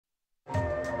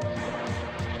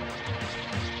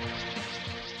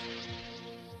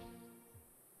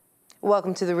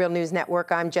Welcome to the Real News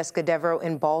Network. I'm Jessica Devereaux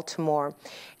in Baltimore.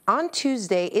 On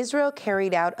Tuesday, Israel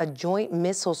carried out a joint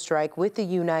missile strike with the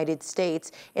United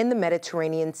States in the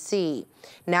Mediterranean Sea.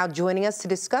 Now joining us to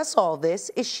discuss all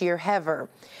this is Shir Hever.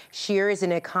 Shir is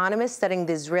an economist studying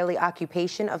the Israeli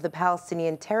occupation of the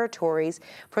Palestinian territories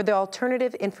for the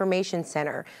Alternative Information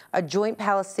Center, a joint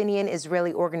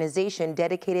Palestinian-Israeli organization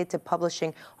dedicated to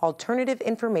publishing alternative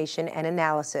information and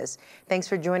analysis. Thanks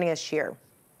for joining us, Shir.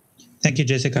 Thank you,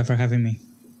 Jessica, for having me.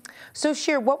 So,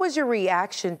 Shir, what was your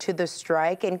reaction to the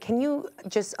strike? And can you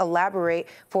just elaborate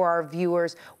for our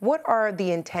viewers, what are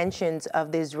the intentions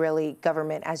of the Israeli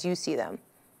government as you see them?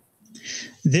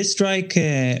 This strike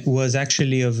was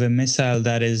actually of a missile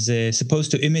that is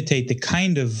supposed to imitate the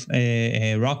kind of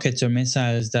rockets or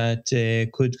missiles that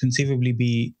could conceivably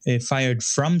be fired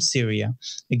from Syria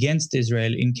against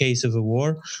Israel in case of a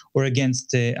war or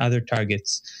against other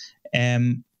targets.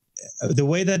 The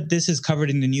way that this is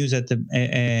covered in the news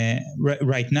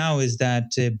right now is that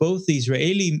both the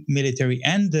Israeli military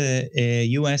and the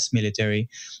U.S. military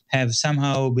have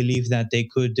somehow believed that they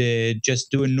could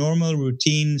just do a normal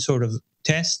routine sort of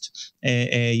test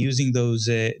using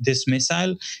this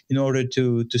missile in order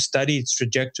to study its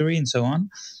trajectory and so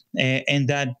on. And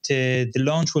that the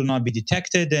launch will not be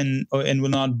detected and will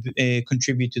not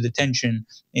contribute to the tension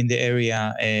in the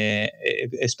area,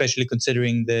 especially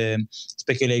considering the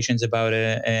speculations about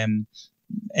an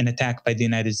attack by the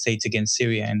United States against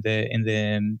Syria in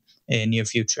the near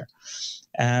future.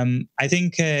 I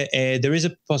think there is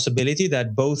a possibility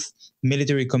that both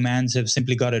military commands have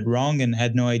simply got it wrong and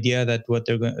had no idea that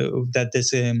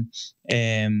this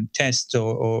test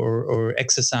or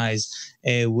exercise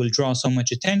will draw so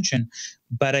much attention.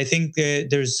 But I think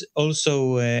there's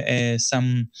also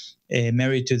some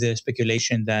merit to the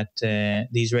speculation that the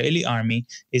Israeli army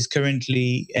is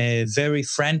currently very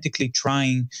frantically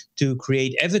trying to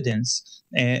create evidence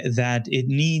that it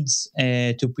needs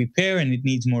to prepare, and it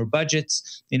needs more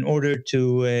budgets in order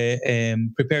to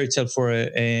prepare itself for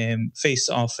a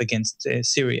face-off against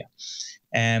Syria.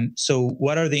 So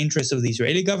what are the interests of the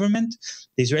Israeli government?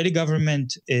 The Israeli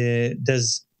government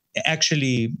does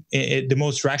actually the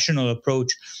most rational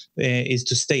approach is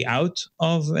to stay out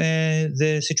of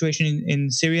the situation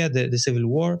in Syria, the civil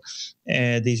war.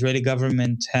 The Israeli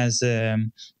government knows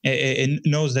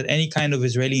that any kind of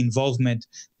Israeli involvement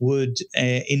would,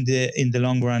 in the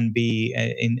long run, be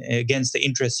against the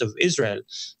interests of Israel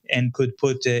and could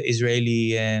put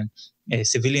Israeli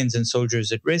civilians and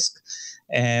soldiers at risk.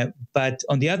 But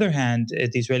on the other hand,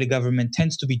 the Israeli government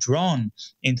tends to be drawn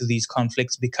into these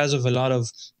conflicts because of a lot of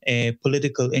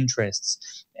political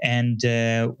interests. And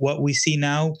what we see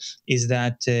now is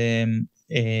that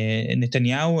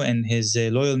Netanyahu and his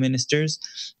loyal ministers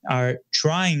are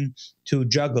trying to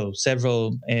juggle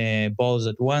several balls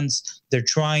at once. They're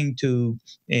trying to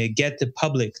get the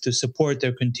public to support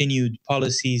their continued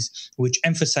policies, which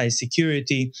emphasize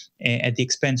security at the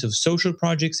expense of social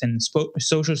projects and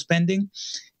social spending.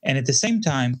 And at the same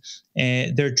time,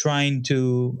 they're trying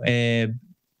to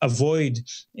avoid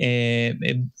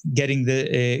creating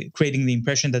the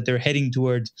impression that they're heading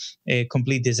toward a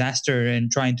complete disaster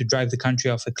and trying to drive the country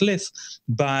off a cliff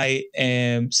by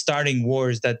starting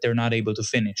wars that they're not able to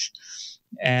finish.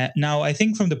 Now, I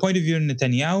think from the point of view of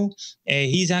Netanyahu,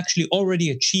 he's actually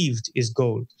already achieved his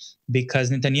goal, because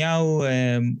Netanyahu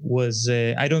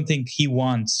I don't think he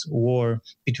wants war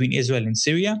between Israel and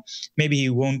Syria. Maybe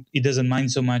he doesn't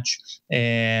mind so much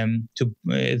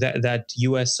that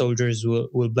U.S. soldiers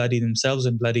will bloody themselves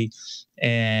and bloody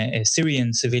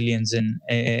Syrian civilians, and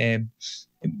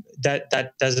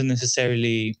that doesn't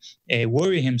necessarily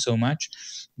worry him so much.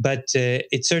 But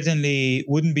it certainly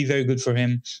wouldn't be very good for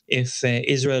him if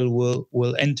Israel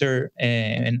will enter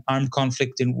an armed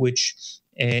conflict in which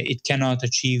it cannot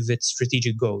achieve its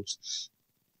strategic goals.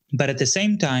 But at the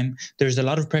same time, there's a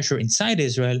lot of pressure inside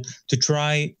Israel to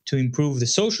try to improve the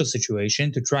social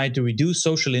situation, to try to reduce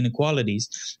social inequalities,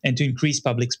 and to increase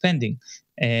public spending.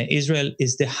 Israel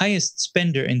is the highest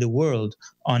spender in the world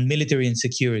on military and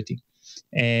security.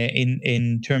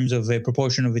 In terms of a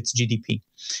proportion of its GDP.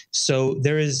 So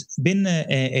there has been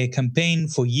a campaign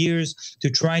for years to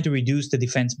try to reduce the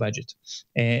defense budget.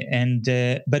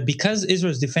 But because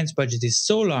Israel's defense budget is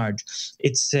so large,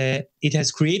 it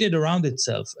has created around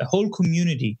itself a whole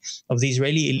community of the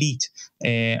Israeli elite,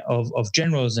 of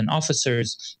generals and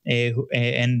officers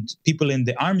and people in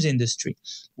the arms industry,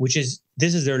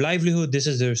 this is their livelihood, this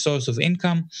is their source of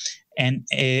income. And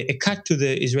a cut to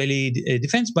the Israeli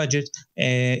defense budget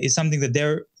is something that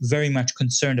they're very much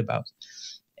concerned about.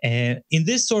 In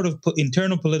this sort of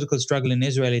internal political struggle in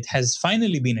Israel, it has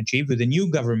finally been achieved with a new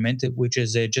government, which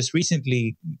has just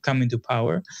recently come into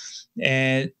power,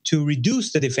 to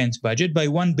reduce the defense budget by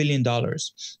 $1 billion.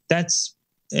 That's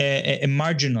a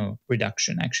marginal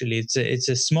reduction. Actually, it's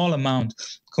a small amount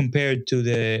compared to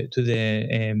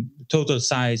the total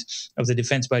size of the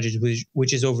defense budget,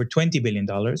 which is over $20 billion.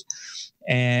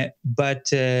 But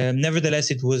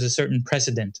nevertheless, it was a certain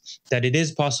precedent that it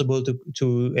is possible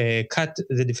to cut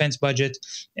the defense budget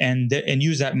and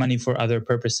use that money for other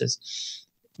purposes.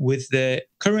 With the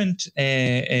current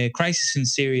crisis in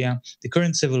Syria, the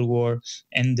current civil war,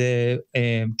 and the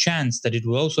chance that it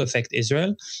will also affect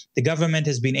Israel, the government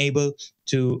has been able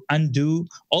to undo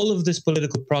all of this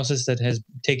political process that has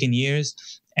taken years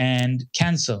and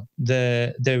cancel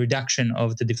the reduction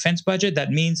of the defense budget. That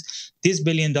means this $1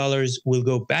 billion will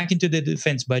go back into the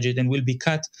defense budget and will be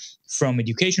cut from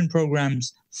education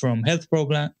programs, from health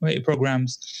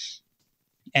programs.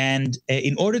 And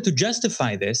in order to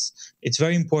justify this, it's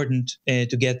very important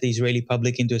to get the Israeli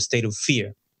public into a state of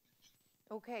fear.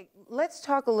 Okay, let's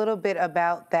talk a little bit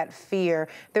about that fear.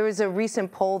 There was a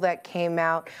recent poll that came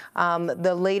out.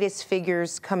 The latest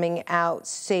figures coming out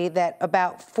say that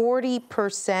about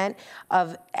 40%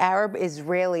 of Arab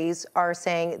Israelis are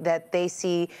saying that they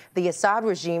see the Assad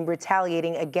regime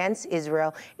retaliating against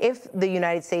Israel if the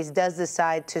United States does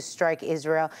decide to strike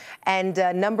Israel, and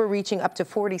a number reaching up to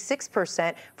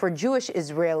 46% for Jewish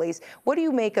Israelis. What do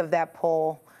you make of that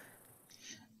poll?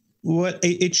 Well,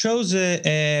 it shows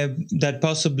that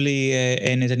possibly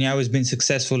Netanyahu has been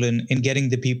successful in getting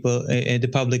the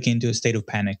public into a state of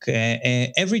panic.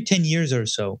 Every 10 years or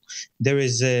so, there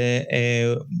is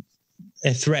a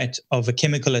threat of a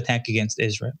chemical attack against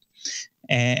Israel.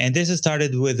 And this has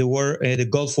started with the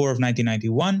Gulf War of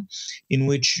 1991, in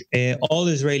which all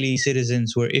Israeli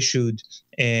citizens were issued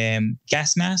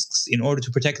gas masks in order to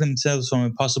protect themselves from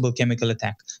a possible chemical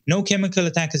attack. No chemical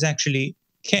attack has actually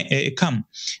come.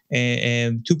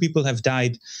 Two people have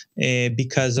died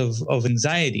because of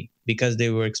anxiety, because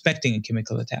they were expecting a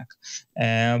chemical attack.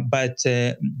 But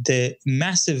the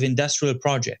massive industrial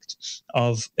project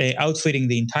of outfitting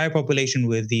the entire population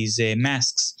with these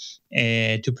masks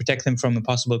to protect them from a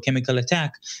possible chemical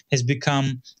attack has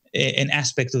become an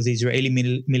aspect of the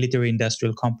Israeli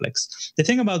military-industrial complex. The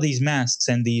thing about these masks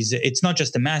and it's not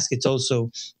just a mask, it's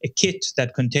also a kit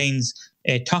that contains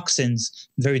toxins,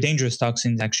 very dangerous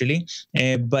toxins, actually.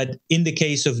 But in the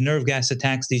case of nerve gas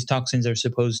attacks, these toxins are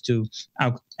supposed to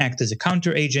act as a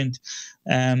counter agent.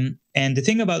 And the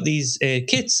thing about these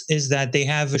kits is that they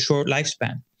have a short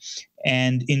lifespan.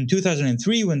 And in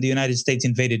 2003, when the United States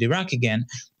invaded Iraq again,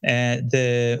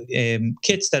 the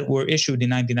kits that were issued in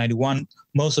 1991,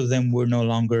 most of them were no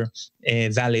longer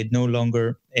valid, no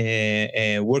longer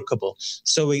workable.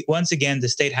 So once again, the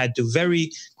state had to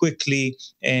very quickly,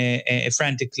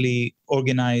 frantically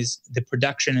organize the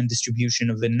production and distribution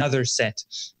of another set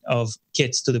of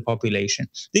kits to the population.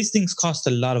 These things cost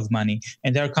a lot of money,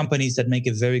 and there are companies that make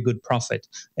a very good profit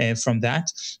from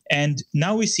that. And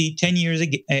now we see 10 years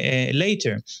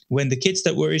later, when the kits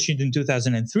that were issued in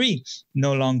 2003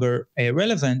 no longer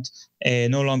relevant,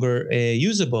 no longer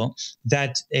usable,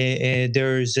 that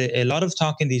there's a lot of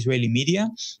talk in the Israeli media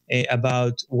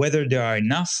about whether there are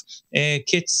enough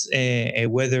kits,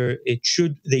 whether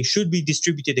they should be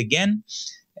distributed again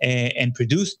and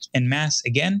produced en masse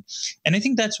again. And I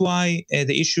think that's why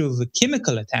the issue of a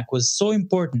chemical attack was so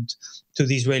important to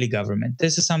the Israeli government.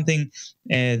 This is something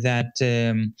that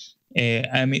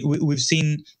we've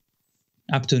seen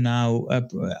up to now,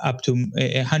 up to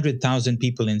 100,000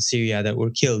 people in Syria that were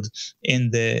killed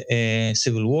in the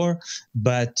civil war.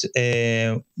 But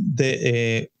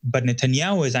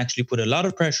Netanyahu has actually put a lot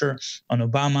of pressure on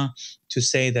Obama to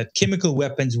say that chemical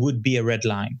weapons would be a red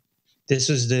line. This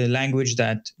was the language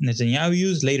that Netanyahu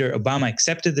used. Later, Obama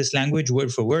accepted this language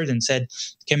word for word and said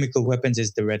chemical weapons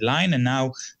is the red line. And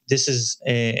now this is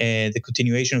the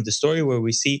continuation of the story, where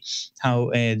we see how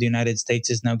the United States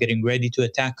is now getting ready to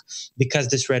attack because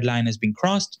this red line has been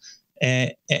crossed,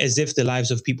 as if the lives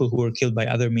of people who were killed by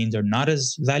other means are not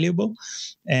as valuable.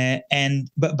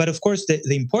 But of course,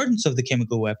 the importance of the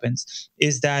chemical weapons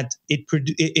is that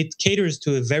it caters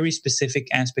to a very specific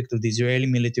aspect of the Israeli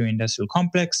military-industrial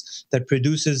complex that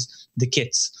produces the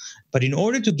kits. But in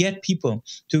order to get people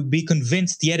to be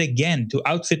convinced yet again to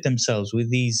outfit themselves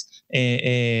with these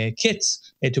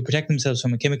kits to protect themselves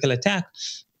from a chemical attack,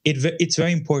 it's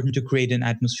very important to create an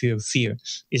atmosphere of fear.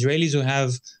 Israelis who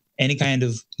have any kind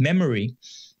of memory.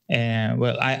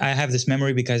 I have this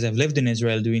memory because I've lived in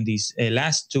Israel during these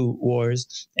last two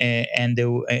wars and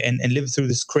lived through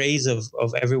this craze of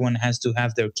everyone has to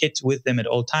have their kits with them at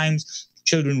all times.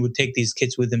 children would take these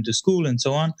kids with them to school and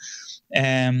so on,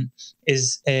 is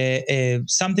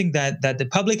something that the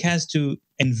public has to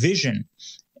envision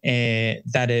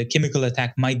that a chemical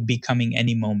attack might be coming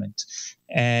any moment.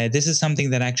 This is something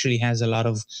that actually has a lot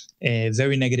of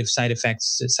very negative side effects,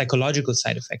 psychological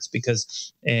side effects, because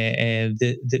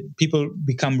the people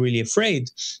become really afraid,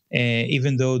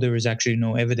 even though there is actually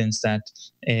no evidence that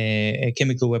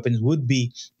chemical weapons would be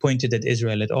pointed at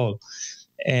Israel at all.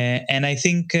 And I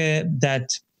think that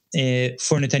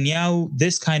for Netanyahu,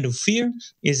 this kind of fear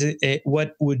is what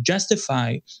would justify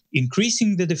increasing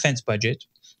the defense budget,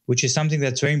 which is something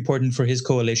that's very important for his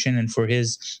coalition and for his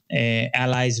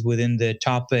allies within the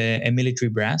top military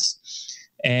brass.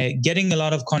 Getting a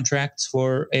lot of contracts for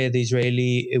the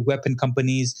Israeli weapon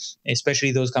companies,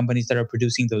 especially those companies that are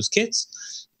producing those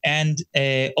kits, and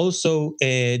also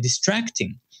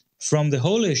distracting from the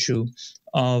whole issue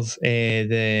of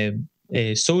the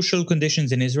social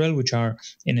conditions in Israel, which are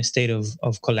in a state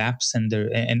of collapse and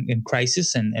crisis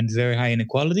and very high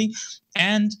inequality,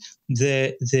 and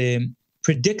the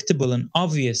predictable and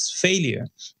obvious failure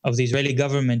of the Israeli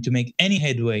government to make any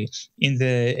headway in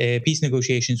the peace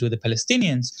negotiations with the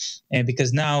Palestinians,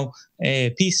 because now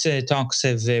peace talks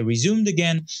have resumed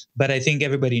again. But I think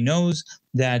everybody knows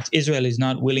that Israel is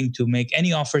not willing to make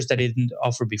any offers that it didn't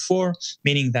offer before,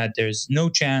 meaning that there's no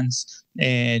chance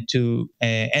to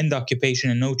end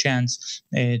occupation and no chance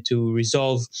to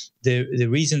resolve the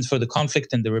reasons for the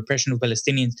conflict and the repression of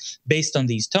Palestinians based on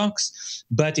these talks.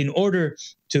 But in order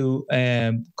to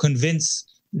convince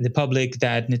the public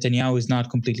that Netanyahu is not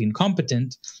completely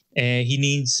incompetent, he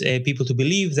needs people to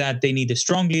believe that they need a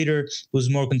strong leader who's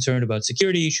more concerned about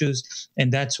security issues,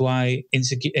 and that's why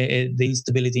the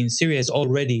instability in Syria has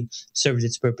already served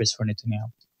its purpose for Netanyahu.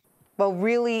 Well,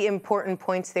 really important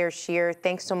points there, Shir.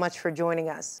 Thanks so much for joining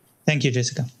us. Thank you,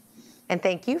 Jessica. And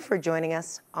thank you for joining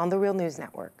us on the Real News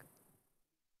Network.